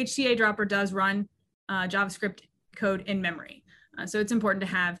 the HTA dropper does run JavaScript code in memory. So it's important to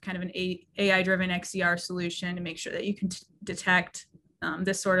have kind of an AI-driven XDR solution to make sure that you can detect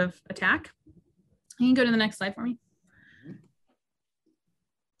this sort of attack. You can go to the next slide for me.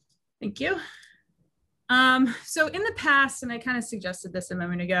 Thank you. So in the past, and I kind of suggested this a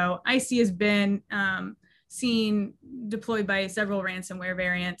moment ago, IC has been seen deployed by several ransomware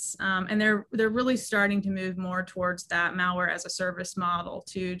variants, and they're really starting to move more towards that malware as a service model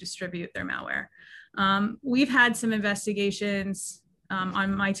to distribute their malware. We've had some investigations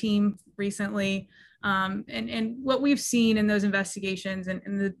on my team recently, and what we've seen in those investigations, and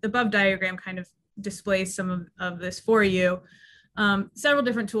the above diagram kind of displays some of this for you. Several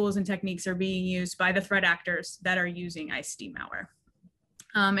different tools and techniques are being used by the threat actors that are using ISD malware.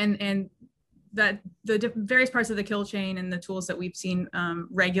 And that the various parts of the kill chain and the tools that we've seen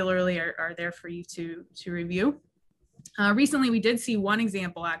regularly are there for you to review. Recently, we did see one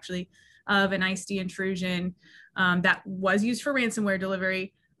example actually of an ISD intrusion that was used for ransomware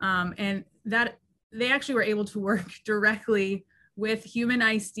delivery, and that they actually were able to work directly with human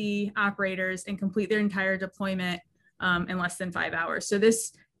ISD operators and complete their entire deployment in less than 5 hours. So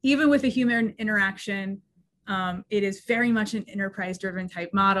this, even with a human interaction, it is very much an enterprise-driven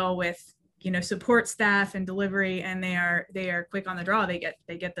type model with support staff and delivery, and they are quick on the draw. They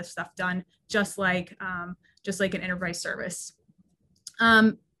get this stuff done just like an enterprise service.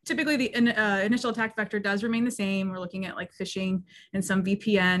 Typically, the initial attack vector does remain the same. We're looking at like phishing and some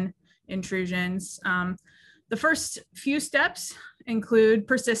VPN intrusions. The first few steps include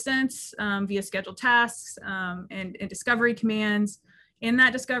persistence via scheduled tasks and discovery commands. in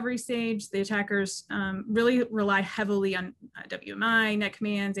that discovery stage, the attackers really rely heavily on WMI, net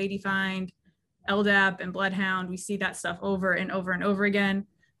commands, AD-Find, LDAP, and Bloodhound. We see that stuff over and over and over again.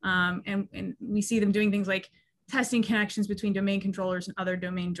 And we see them doing things like testing connections between domain controllers and other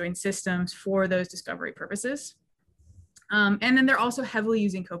domain joined systems for those discovery purposes. And then they're also heavily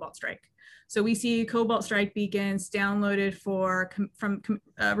using Cobalt Strike. So we see Cobalt Strike beacons downloaded from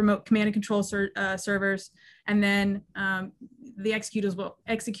remote command and control servers, and then the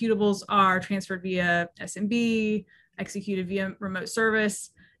executables are transferred via SMB, executed via remote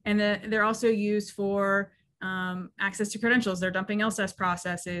service, and they're also used for access to credentials. They're dumping LSASS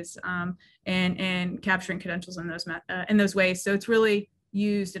processes and capturing credentials in those ways. So it's really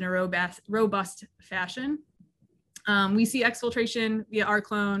used in a robust fashion. We see exfiltration via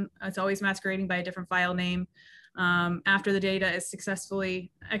rclone. It's always masquerading by a different file name. After the data is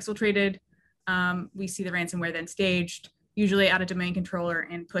successfully exfiltrated, we see the ransomware then staged, usually out of domain controller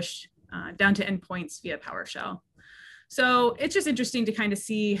and pushed down to endpoints via PowerShell. So it's just interesting to kind of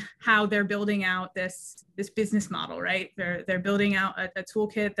see how they're building out this business model, right? They're building out a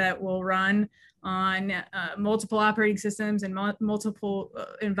toolkit that will run on multiple operating systems and multiple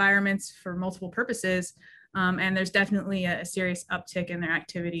environments for multiple purposes. And there's definitely a serious uptick in their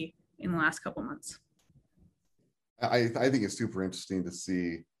activity in the last couple months. I think it's super interesting to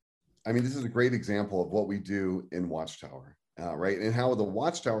see. I mean, this is a great example of what we do in Watchtower, right? And how the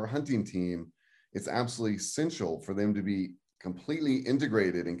Watchtower hunting team, it's absolutely essential for them to be completely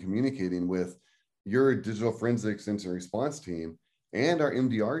integrated and communicating with your digital forensics incident response team and our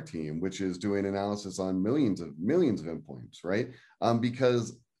MDR team, which is doing analysis on millions of endpoints, right?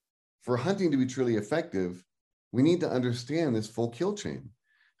 Because for hunting to be truly effective, we need to understand this full kill chain.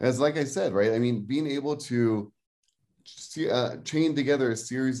 As like I said, right? I mean, being able to chain together a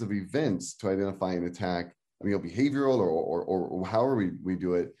series of events to identify an attack, I mean, behavioral or however we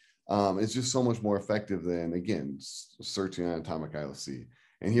do it, is just so much more effective than, again, searching on Atomic IOC.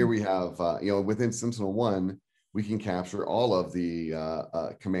 And here we have, within SentinelOne, we can capture all of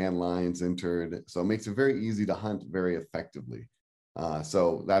the command lines entered. So it makes it very easy to hunt very effectively.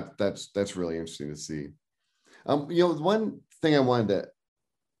 So that's really interesting to see. One thing I wanted to,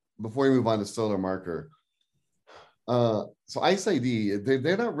 before we move on to Solar Marker, so ICID,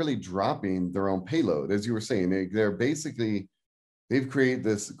 they're not really dropping their own payload, as you were saying. They're basically, they've created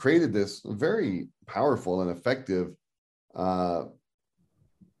this very powerful and effective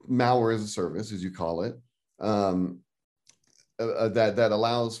malware as a service, as you call it, that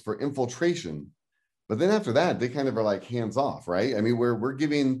allows for infiltration. But then after that, they kind of are like hands off, right? I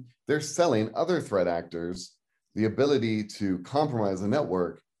mean, they're selling other threat actors the ability to compromise the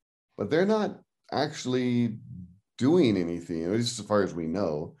network, but they're not actually doing anything, at least as far as we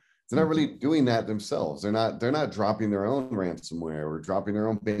know. They're not really doing that themselves. They're not dropping their own ransomware or dropping their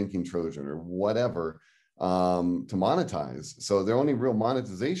own banking Trojan or whatever to monetize. So their only real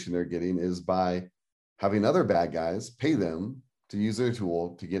monetization they're getting is by having other bad guys pay them to use their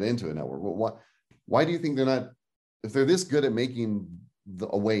tool to get into a network. Well, why do you think they're not, if they're this good at making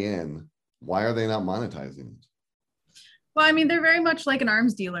a way in, why are they not monetizing it? Well, I mean, they're very much like an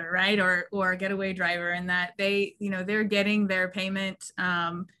arms dealer, right? Or a getaway driver, in that they're getting their payment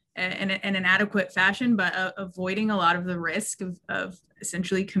in an adequate fashion, but avoiding a lot of the risk of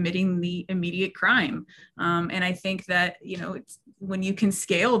essentially committing the immediate crime. And I think that, it's when you can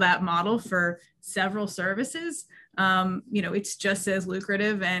scale that model for several services, it's just as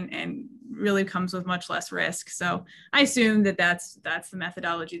lucrative and really comes with much less risk. So I assume that that's the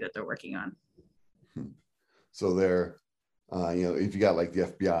methodology that they're working on. So they're, if you got like the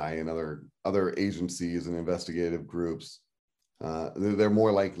FBI and other agencies and investigative groups, they're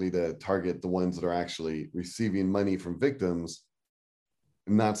more likely to target the ones that are actually receiving money from victims,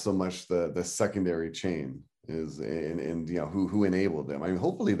 not so much the secondary chain is, and who enabled them. I mean,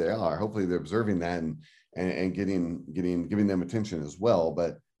 hopefully they are. Hopefully they're observing that and giving them attention as well.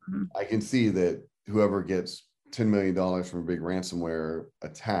 But I can see that whoever gets $10 million from a big ransomware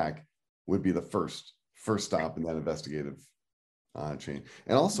attack would be the first stop in that investigative chain.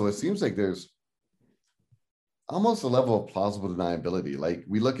 And also, it seems like there's almost a level of plausible deniability. Like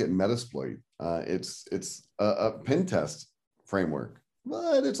we look at Metasploit, it's a pen test framework,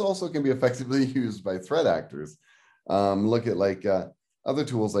 but it's also can be effectively used by threat actors. Look at like other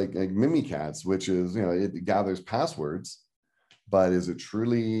tools like Mimikatz, which is, it gathers passwords, but is it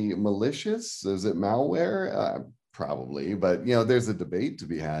truly malicious? Is it malware? Probably, but there's a debate to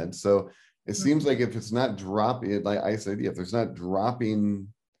be had. So it seems like if it's not dropping, like I said, if there's not dropping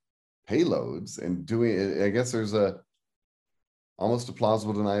payloads and doing it, I guess there's almost a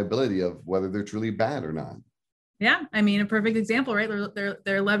plausible deniability of whether they're truly bad or not. Yeah, I mean, a perfect example, right? They're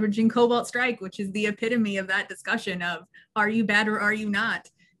leveraging Cobalt Strike, which is the epitome of that discussion of are you bad or are you not?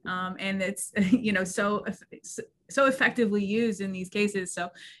 And it's so effectively used in these cases. So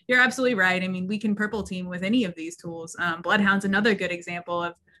you're absolutely right. I mean, we can purple team with any of these tools. Bloodhound's another good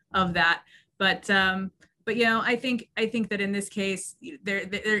example of that. But I think that in this case,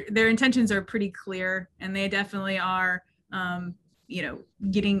 their intentions are pretty clear, and they definitely are,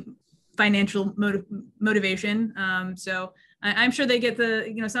 getting financial motivation. So I'm sure they get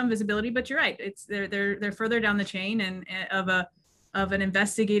some visibility, but you're right. It's they're further down the chain and of an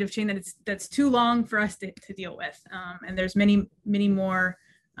investigative chain that's too long for us to deal with. And there's many more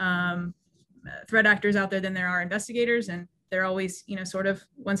threat actors out there than there are investigators, and they're always sort of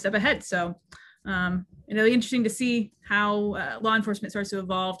one step ahead. So it'll be interesting to see how law enforcement starts to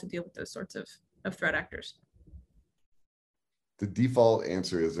evolve to deal with those sorts of threat actors. The default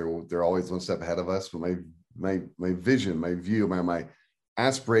answer is they're always one step ahead of us. But my vision, my view, my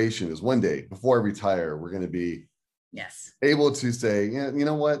aspiration is one day before I retire, we're going to be able to say, yeah, you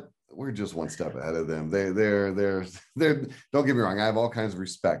know what, we're just one step ahead of them. They're don't get me wrong, I have all kinds of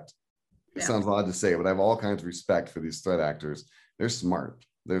respect. It sounds odd to say, but I have all kinds of respect for these threat actors. They're smart.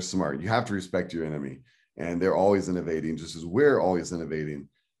 You have to respect your enemy, and they're always innovating, just as we're always innovating.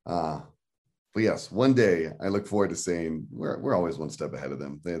 But yes, one day I look forward to saying we're always one step ahead of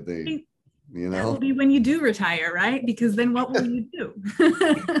them. That will be when you do retire, right? Because then what will you do?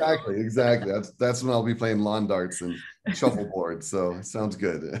 Exactly. That's when I'll be playing lawn darts and shuffleboard. So it sounds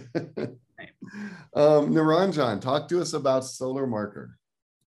good. Right. Niranjan, talk to us about Solar Marker.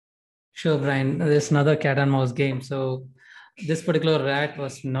 Sure, Brian. There's another cat and mouse game. So this particular rat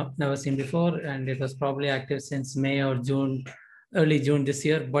was never seen before, and it was probably active since May or June. Early June this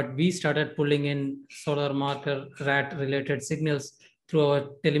year, but we started pulling in Solar Marker rat related signals through our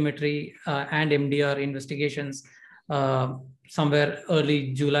telemetry and MDR investigations somewhere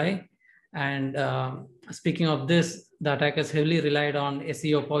early July. And speaking of this, the attackers heavily relied on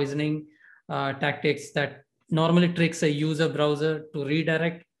SEO poisoning tactics that normally tricks a user browser to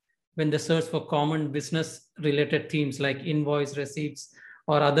redirect when they search for common business related themes like invoice receipts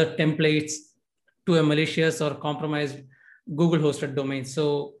or other templates to a malicious or compromised Google hosted domain.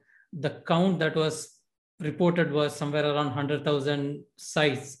 So the count that was reported was somewhere around 100,000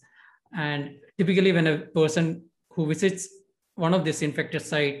 sites. And typically when a person who visits one of this infected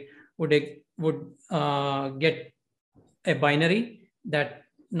site would get a binary that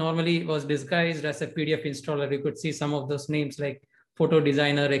normally was disguised as a PDF installer. You could see some of those names like Photo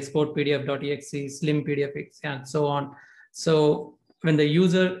Designer, Export PDF.exe, Slim PDF, and so on. So when the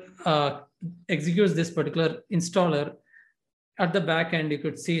user executes this particular installer, at the back end, you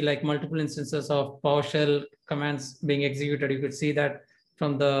could see like multiple instances of PowerShell commands being executed. You could see that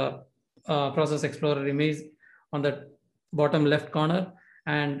from the Process Explorer image on the bottom left corner.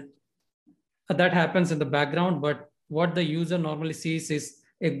 And that happens in the background. But what the user normally sees is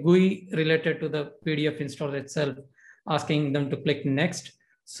a GUI related to the PDF installer itself, asking them to click next.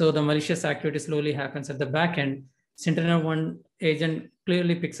 So the malicious activity slowly happens at the back end. Sentinel-1 agent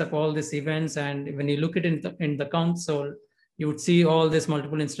clearly picks up all these events. And when you look at it in the console, you would see all these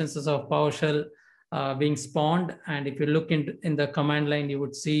multiple instances of PowerShell being spawned. And if you look in the command line, you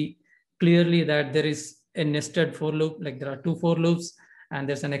would see clearly that there is a nested for loop, like there are 2 for loops, and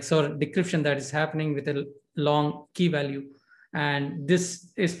there's an XOR decryption that is happening with a long key value. And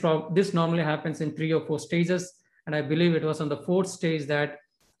this normally happens in 3 or 4 stages. And I believe it was on the 4th stage that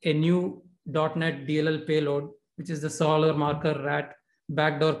a new .NET DLL payload, which is the Solar Marker rat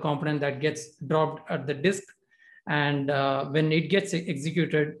backdoor component that gets dropped at the disk. And when it gets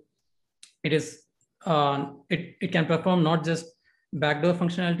executed, it can perform not just backdoor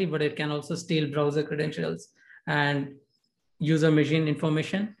functionality, but it can also steal browser credentials and user machine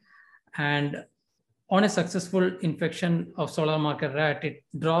information. And on a successful infection of Solar Marker rat, it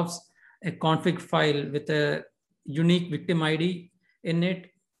drops a config file with a unique victim ID in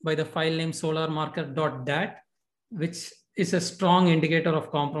it by the file name solarmarker.dat, which is a strong indicator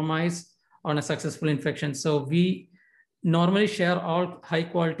of compromise on a successful infection. So we normally share all high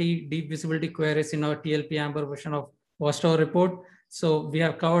quality deep visibility queries in our TLP Amber version of Watchtower report. So we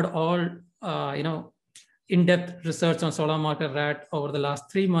have covered all in-depth research on Solar Marker rat over the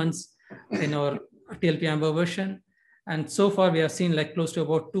last 3 months in our TLP Amber version. And so far we have seen like close to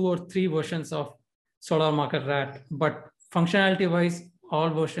about 2 or 3 versions of Solar Marker rat, but functionality wise,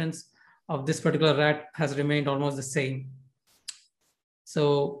 all versions of this particular rat has remained almost the same.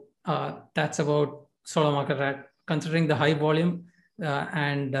 So that's about Solar Marker rat. Considering the high volume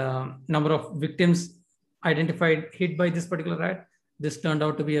and number of victims identified hit by this particular rat, this turned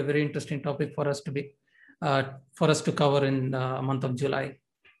out to be a very interesting topic for us to be for us to cover in the month of July.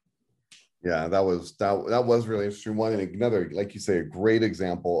 Yeah, that was really interesting one, and another, like you say, a great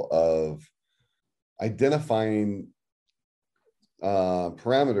example of identifying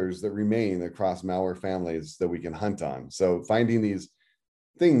parameters that remain across malware families that we can hunt on. So finding these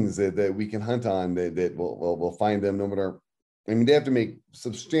things that we can hunt on that we'll find them no matter. I mean, they have to make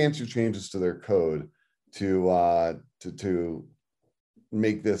substantial changes to their code to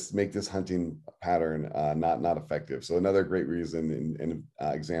make this hunting pattern not effective. So another great reason and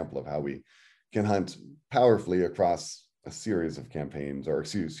example of how we can hunt powerfully across a series of campaigns or a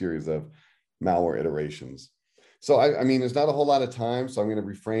series of malware iterations. So I mean, there's not a whole lot of time, so I'm going to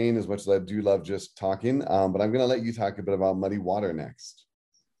refrain as much as I do love just talking, but I'm going to let you talk a bit about Muddy Water next.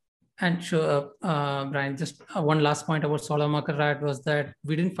 And sure, Brian, just one last point about Solar Marker Rat was that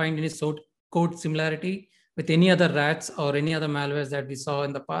we didn't find any code similarity with any other rats or any other malwares that we saw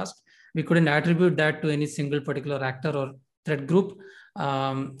in the past. We couldn't attribute that to any single particular actor or threat group.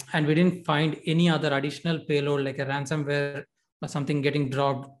 And we didn't find any other additional payload like a ransomware or something getting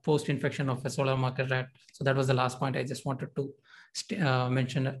dropped post-infection of a Solar Marker Rat. So that was the last point I just wanted to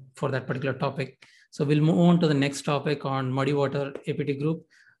mention for that particular topic. So we'll move on to the next topic on Muddy Water APT group.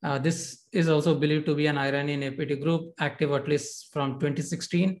 This is also believed to be an Iranian APT group, active at least from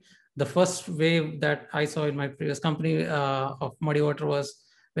 2016. The first wave that I saw in my previous company of Muddy Water was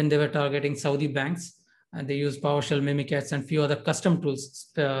when they were targeting Saudi banks, and they used PowerShell, Mimikatz, and few other custom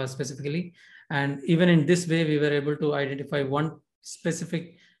tools specifically. And even in this way, we were able to identify one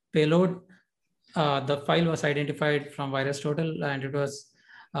specific payload. The file was identified from VirusTotal, and it was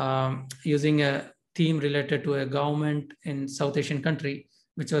using a theme related to a government in South Asian country,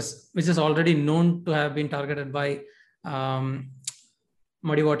 which is already known to have been targeted by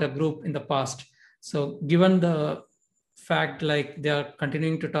Muddy Water group in the past. So given the fact like they are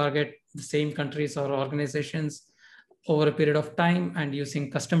continuing to target the same countries or organizations over a period of time and using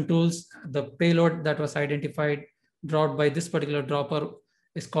custom tools, the payload that was identified dropped by this particular dropper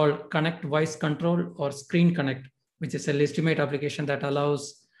is called Connect Voice Control or Screen Connect, which is a legitimate application that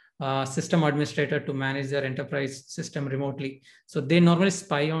allows system administrator to manage their enterprise system remotely. So they normally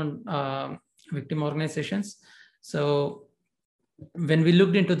spy on victim organizations. So when we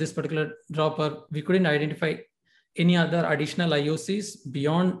looked into this particular dropper, we couldn't identify any other additional IOCs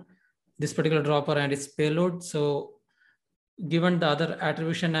beyond this particular dropper and its payload. So given the other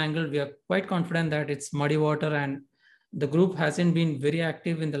attribution angle, we are quite confident that it's Muddy Water, and the group hasn't been very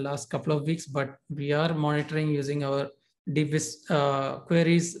active in the last couple of weeks, but we are monitoring using our DeepWiz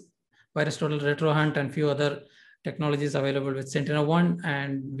queries, VirusTotal RetroHunt, and few other technologies available with SentinelOne,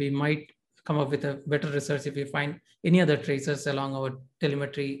 and we might come up with a better research if we find any other traces along our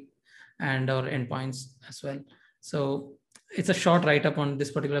telemetry and our endpoints as well. So it's a short write-up on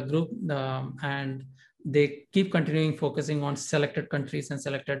this particular group, and they keep continuing focusing on selected countries and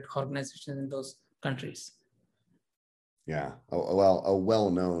selected organizations in those countries. Yeah, a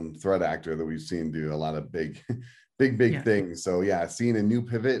well-known threat actor that we've seen do a lot of big things. So yeah, seeing a new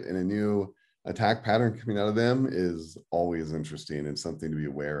pivot and a new attack pattern coming out of them is always interesting and something to be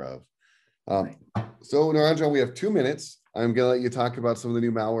aware of. So Niranjan, we have 2 minutes. I'm gonna let you talk about some of the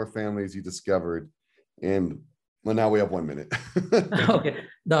new malware families you discovered, and well, now we have 1 minute. Okay.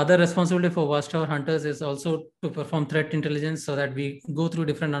 The other responsibility for Watchtower Hunters is also to perform threat intelligence, so that we go through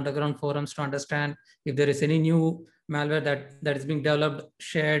different underground forums to understand if there is any new malware that is being developed,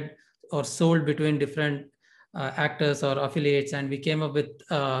 shared, or sold between different actors or affiliates. And we came up with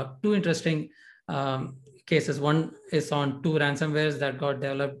 2 interesting cases. One is on 2 ransomwares that got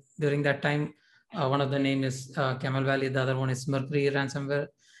developed during that time. One of the name is Camel Valley. The other one is Mercury ransomware.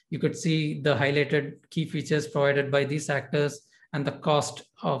 You could see the highlighted key features provided by these actors and the cost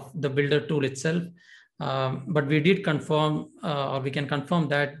of the builder tool itself. But we did confirm, or we can confirm,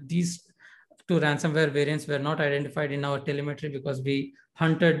 that these 2 ransomware variants were not identified in our telemetry because we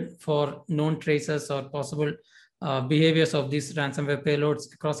hunted for known traces or possible behaviors of these ransomware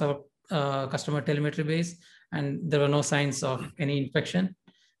payloads across our customer telemetry base, and there were no signs of any infection.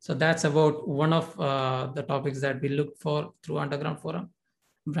 So that's about one of the topics that we looked for through Underground Forum.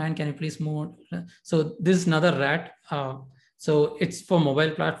 Brian, can you please move on? So this is another rat. So it's for mobile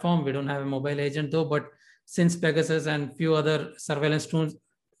platform. We don't have a mobile agent though, but since Pegasus and few other surveillance tools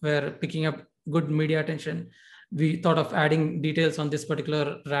were picking up good media attention, we thought of adding details on this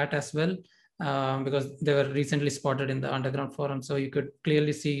particular rat as well, because they were recently spotted in the Underground Forum. So you could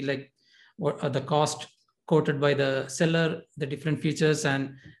clearly see like what are the cost quoted by the seller, the different features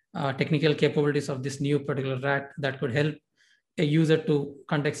and technical capabilities of this new particular rat that could help a user to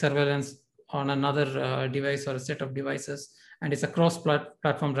conduct surveillance on another device or a set of devices and it's a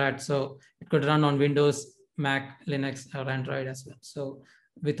cross-platform RAD, so it could run on Windows, Mac, Linux, or Android as well. So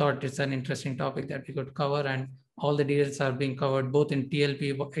we thought it's an interesting topic that we could cover, and all the details are being covered both in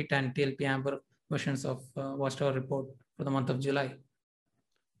TLP 8 and TLP Amber versions of Watchtower report for the month of July.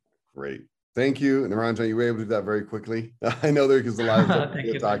 Great. Thank you. Niranjan, you were able to do that very quickly. I know there's a lot of stuff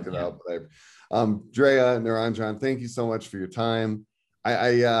we talked about, but Drea, Niranjan, thank you so much for your time.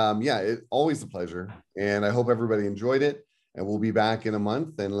 Yeah, it's always a pleasure. And I hope everybody enjoyed it. And we'll be back in a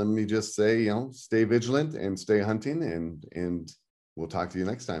month. And let me just say, stay vigilant and stay hunting, and we'll talk to you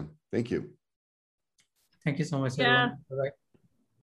next time. Thank you. Thank you so much, Yeah. everyone. Bye-bye.